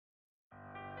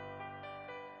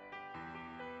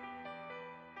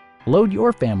Load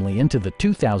your family into the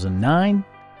 2009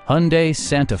 Hyundai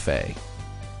Santa Fe.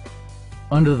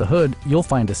 Under the hood, you'll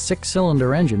find a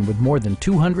 6-cylinder engine with more than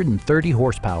 230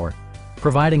 horsepower,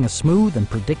 providing a smooth and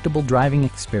predictable driving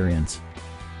experience.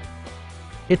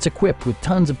 It's equipped with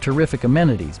tons of terrific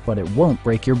amenities, but it won't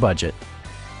break your budget.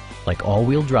 Like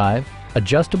all-wheel drive,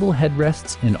 adjustable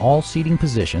headrests in all seating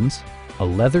positions, a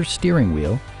leather steering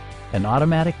wheel, an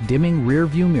automatic dimming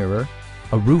rear-view mirror,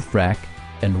 a roof rack,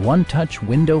 and one-touch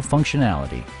window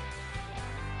functionality.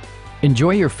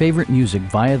 Enjoy your favorite music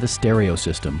via the stereo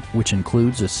system, which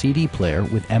includes a CD player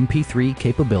with MP3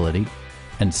 capability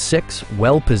and 6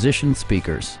 well-positioned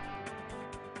speakers.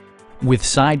 With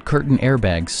side curtain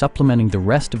airbags supplementing the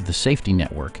rest of the safety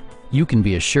network, you can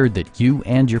be assured that you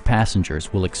and your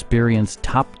passengers will experience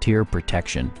top-tier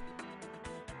protection.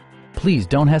 Please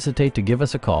don't hesitate to give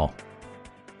us a call.